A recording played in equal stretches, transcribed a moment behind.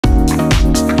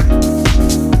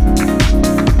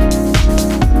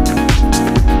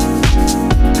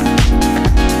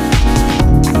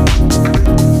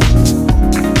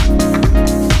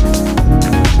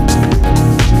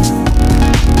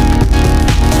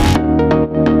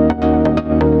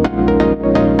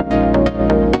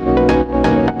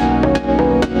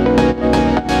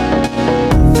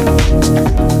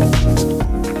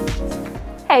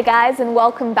Hey guys, and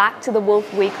welcome back to the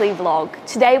Wolff Weekly Vlog.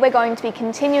 Today we're going to be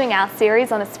continuing our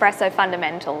series on espresso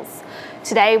fundamentals.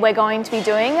 Today we're going to be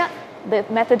doing the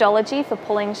methodology for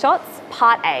pulling shots,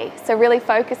 part A, so really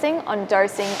focusing on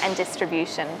dosing and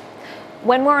distribution.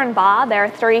 When we're on bar, there are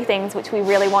three things which we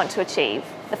really want to achieve.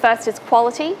 The first is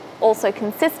quality, also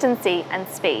consistency and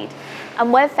speed.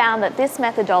 And we've found that this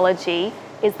methodology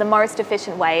is the most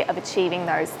efficient way of achieving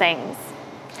those things.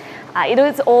 It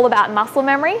is all about muscle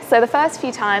memory, so the first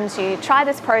few times you try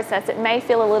this process it may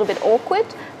feel a little bit awkward,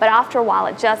 but after a while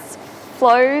it just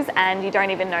flows and you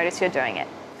don't even notice you're doing it.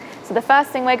 So the first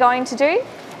thing we're going to do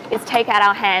is take out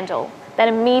our handle, then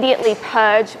immediately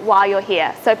purge while you're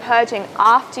here. So purging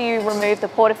after you remove the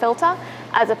portafilter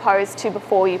as opposed to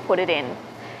before you put it in.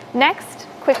 Next,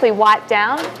 quickly wipe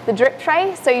down the drip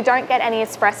tray so you don't get any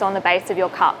espresso on the base of your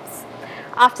cups.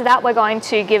 After that we're going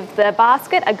to give the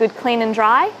basket a good clean and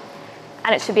dry,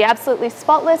 and it should be absolutely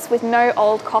spotless with no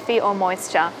old coffee or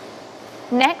moisture.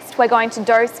 Next, we're going to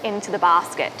dose into the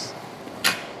basket.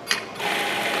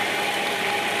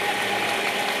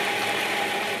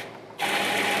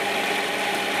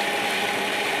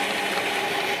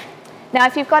 Now,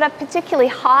 if you've got a particularly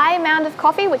high amount of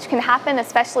coffee, which can happen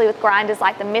especially with grinders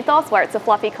like the Mythos, where it's a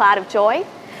fluffy cloud of joy,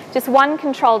 just one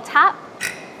controlled tap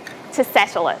to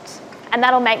settle it. And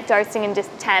that'll make dosing and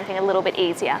tamping a little bit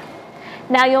easier.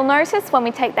 Now you'll notice when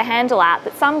we take the handle out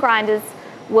that some grinders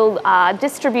will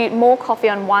distribute more coffee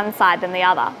on one side than the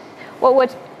other.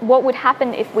 What would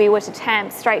happen if we were to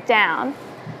tamp straight down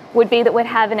would be that we'd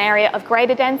have an area of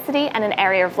greater density and an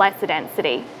area of lesser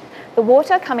density. The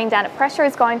water coming down at pressure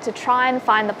is going to try and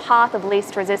find the path of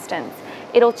least resistance.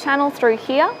 It'll channel through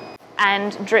here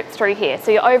and drip through here.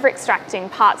 So you're over-extracting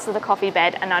parts of the coffee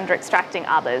bed and under-extracting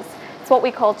others. It's what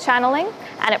we call channeling,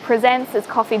 and it presents as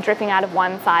coffee dripping out of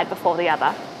one side before the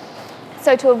other.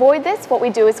 So to avoid this, what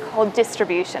we do is called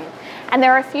distribution. And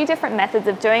there are a few different methods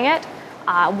of doing it,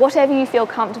 whatever you feel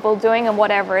comfortable doing and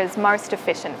whatever is most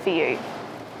efficient for you.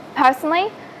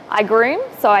 Personally, I groom,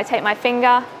 so I take my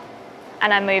finger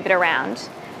and I move it around.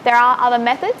 There are other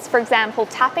methods, for example,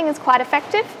 tapping is quite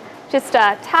effective. Just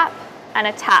a tap, and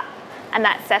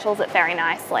that settles it very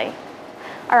nicely.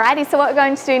 Alrighty, so what we're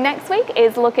going to do next week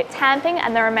is look at tamping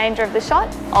and the remainder of the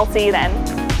shot. I'll see you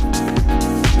then.